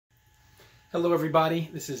Hello everybody,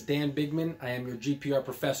 this is Dan Bigman. I am your GPR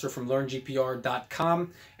professor from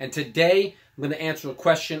LearnGPR.com, and today I'm going to answer a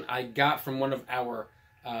question I got from one of our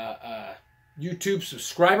YouTube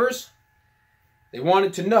subscribers. They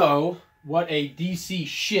wanted to know what a DC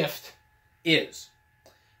shift is.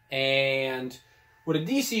 And what a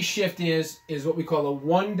DC shift is what we call a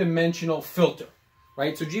one-dimensional filter,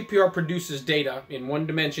 right? So GPR produces data in 1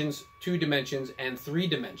 dimensions, 2 dimensions, and 3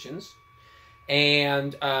 dimensions.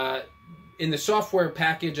 And in the software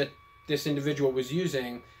package that this individual was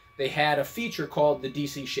using, they had a feature called the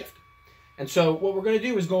DC shift. And so what we're going to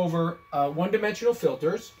do is go over one-dimensional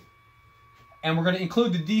filters, and we're going to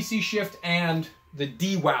include the DC shift and the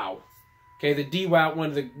Dewow. Okay, the Dewow, one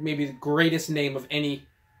of the maybe the greatest name of any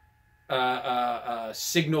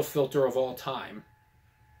signal filter of all time.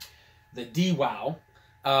 The Dewow,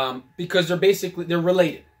 because they're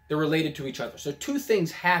related. They're related to each other. So two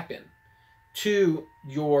things happen to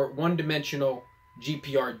your one-dimensional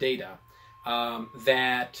GPR data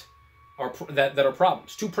that are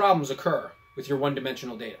problems. Two problems occur with your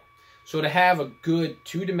one-dimensional data. So to have a good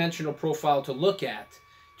two-dimensional profile to look at,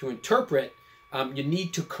 to interpret, you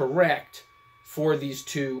need to correct for these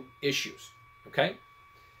two issues. Okay?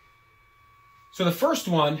 So the first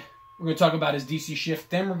one we're going to talk about is DC shift.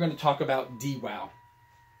 Then we're going to talk about Dewow.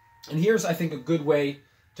 And here's, I think, a good way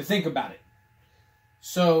to think about it.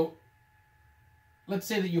 So let's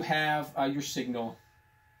say that you have your signal,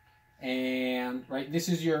 and right, this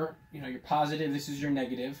is your your positive, this is your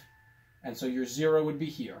negative, and so your zero would be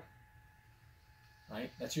here, right?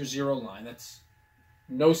 That's your zero line. That's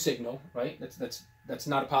no signal, right? That's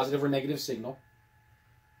not a positive or negative signal.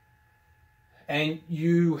 And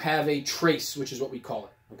you have a trace, which is what we call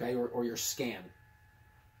it, okay, or your scan.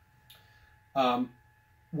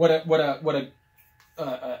 What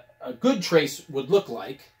a good trace would look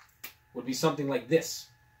like would be something like this,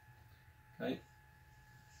 right?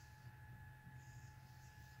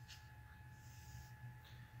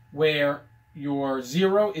 Where your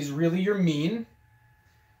zero is really your mean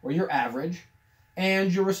or your average,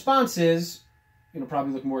 and your responses,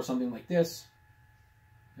 probably look more something like this,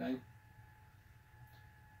 okay?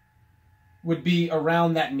 Would be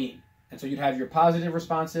around that mean. And so you'd have your positive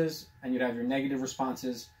responses and you'd have your negative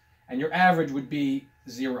responses, and your average would be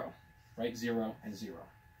 0, right? 0 and 0.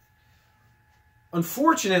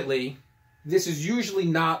 Unfortunately, this is usually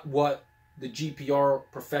not what the GPR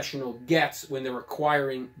professional gets when they're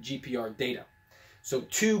acquiring GPR data. So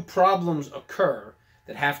two problems occur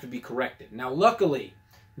that have to be corrected. Now, luckily,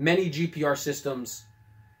 many GPR systems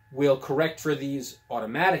will correct for these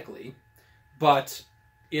automatically, but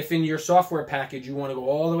if in your software package you want to go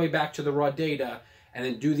all the way back to the raw data and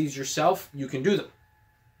then do these yourself, you can do them.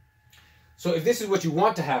 So if this is what you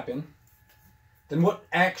want to happen, then what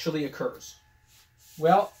actually occurs?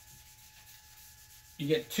 Well, you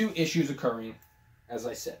get two issues occurring, as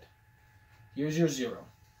I said. Here's your zero.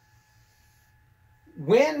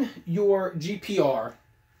 When your GPR,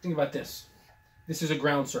 think about this. This is a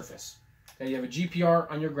ground surface. Okay, you have a GPR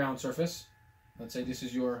on your ground surface. Let's say this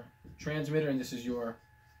is your transmitter and this is your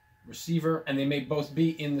receiver, and they may both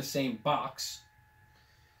be in the same box.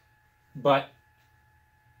 But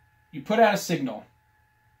you put out a signal,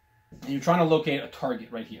 and you're trying to locate a target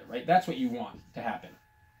right here, right? That's what you want to happen.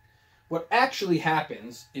 What actually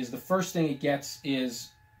happens is the first thing it gets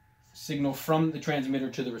is signal from the transmitter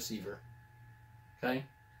to the receiver, okay?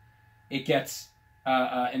 It gets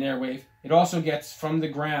an airwave. It also gets from the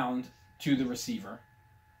ground to the receiver,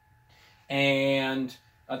 and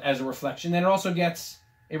as a reflection. Then it also gets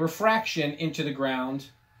a refraction into the ground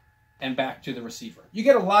and back to the receiver. You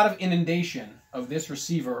get a lot of inundation of this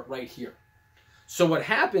receiver right here. So what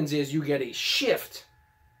happens is you get a shift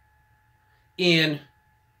in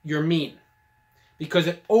your mean because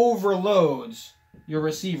it overloads your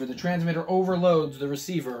receiver. The transmitter overloads the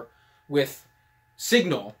receiver with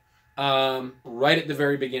signal right at the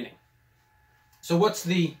very beginning. So what's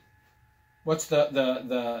the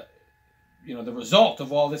result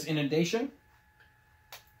of all this inundation?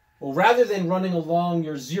 Well, rather than running along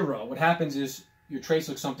your zero, what happens is your trace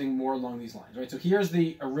looks something more along these lines, right? So here's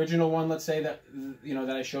the original one, let's say, that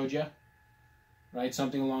that I showed you, right?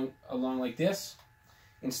 Something along like this.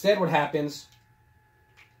 Instead, what happens,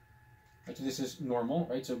 right, so this is normal,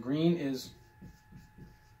 right? So green is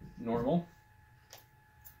normal.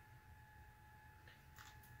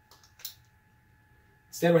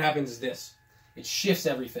 Instead, what happens is this. It shifts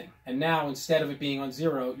everything. And now, instead of it being on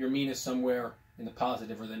 0, your mean is somewhere in the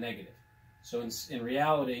positive or the negative. So in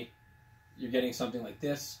reality, you're getting something like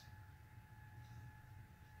this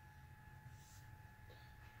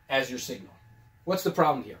as your signal. What's the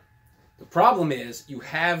problem here? The problem is you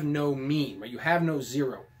have no mean, right? You have no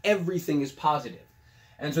zero. Everything is positive.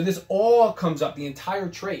 And so this all comes up, the entire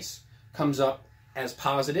trace comes up as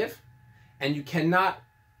positive, and you cannot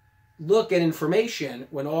look at information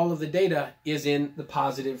when all of the data is in the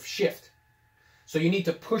positive shift. So you need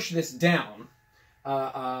to push this down,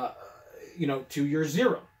 to your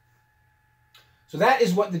zero. So that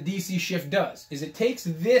is what the DC shift does, is it takes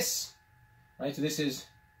this, right? So this is,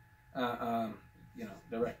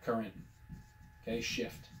 direct current, okay,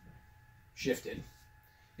 shifted.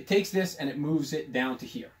 It takes this and it moves it down to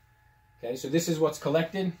here. Okay, so this is what's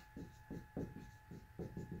collected.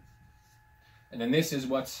 And then this is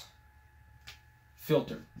what's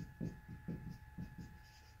filtered.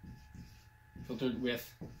 Filtered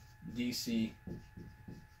with DC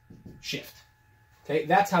shift. Okay,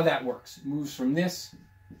 that's how that works. It moves from this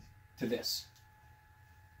to this.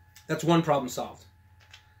 That's one problem solved.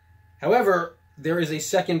 However, there is a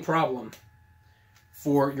second problem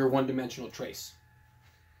for your one-dimensional trace.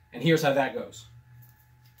 And here's how that goes.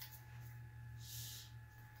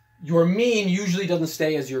 Your mean usually doesn't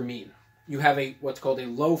stay as your mean. You have what's called a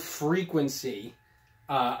low frequency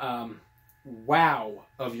wow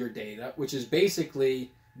of your data, which is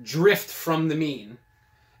basically drift from the mean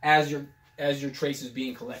as your trace is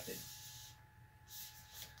being collected.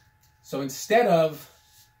 So instead of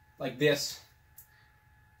like this,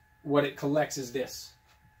 what it collects is this.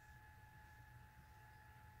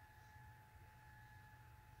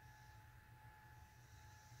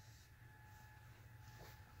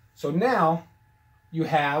 So now you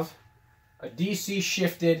have a DC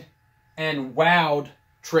shifted and wowed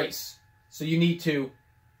trace. So you need to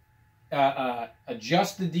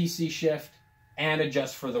adjust the DC shift and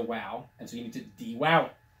adjust for the wow. And so you need to de-wow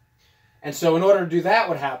it. And so in order to do that,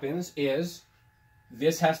 what happens is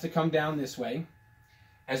this has to come down this way,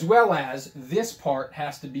 as well as this part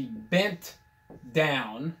has to be bent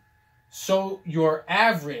down so your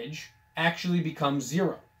average actually becomes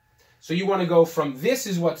zero. So you want to go from this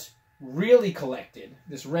is what's really collected,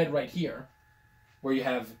 this red right here, where you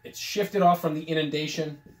have it's shifted off from the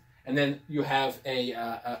inundation, and then you have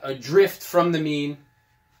a drift from the mean,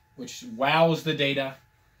 which wows the data,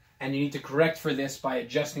 and you need to correct for this by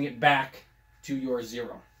adjusting it back to your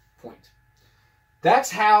 0 point. That's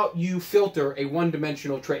how you filter a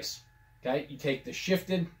one-dimensional trace. Okay, you take the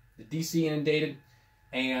shifted, the DC inundated,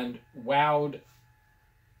 and wowed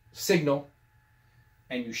signal,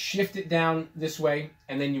 and you shift it down this way,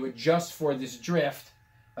 and then you adjust for this drift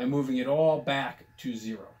by moving it all back to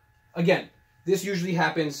 0. Again, this usually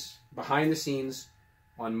happens behind the scenes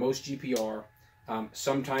on most GPR.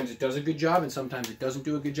 Sometimes it does a good job, and sometimes it doesn't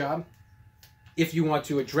do a good job. If you want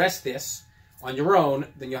to address this on your own,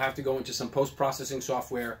 then you'll have to go into some post-processing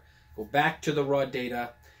software, go back to the raw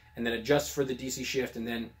data, and then adjust for the DC shift, and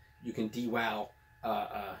then you can de-wow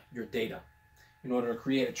your data in order to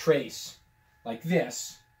create a trace like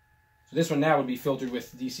this. So this one now would be filtered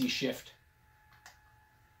with DC shift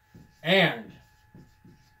and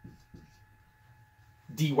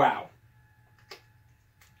de-wow.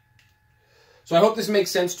 So I hope this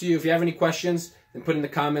makes sense to you. If you have any questions, then put in the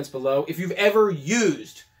comments below. If you've ever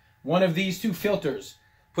used one of these two filters,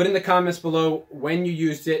 put in the comments below when you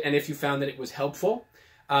used it and if you found that it was helpful.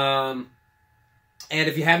 And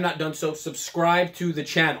if you have not done so, subscribe to the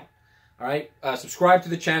channel. All right, subscribe to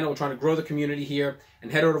the channel. We're trying to grow the community here.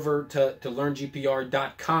 And head over to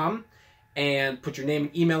LearnGPR.com and put your name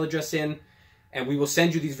and email address in, and we will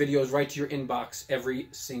send you these videos right to your inbox every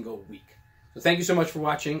single week. So thank you so much for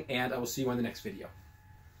watching, and I will see you on the next video.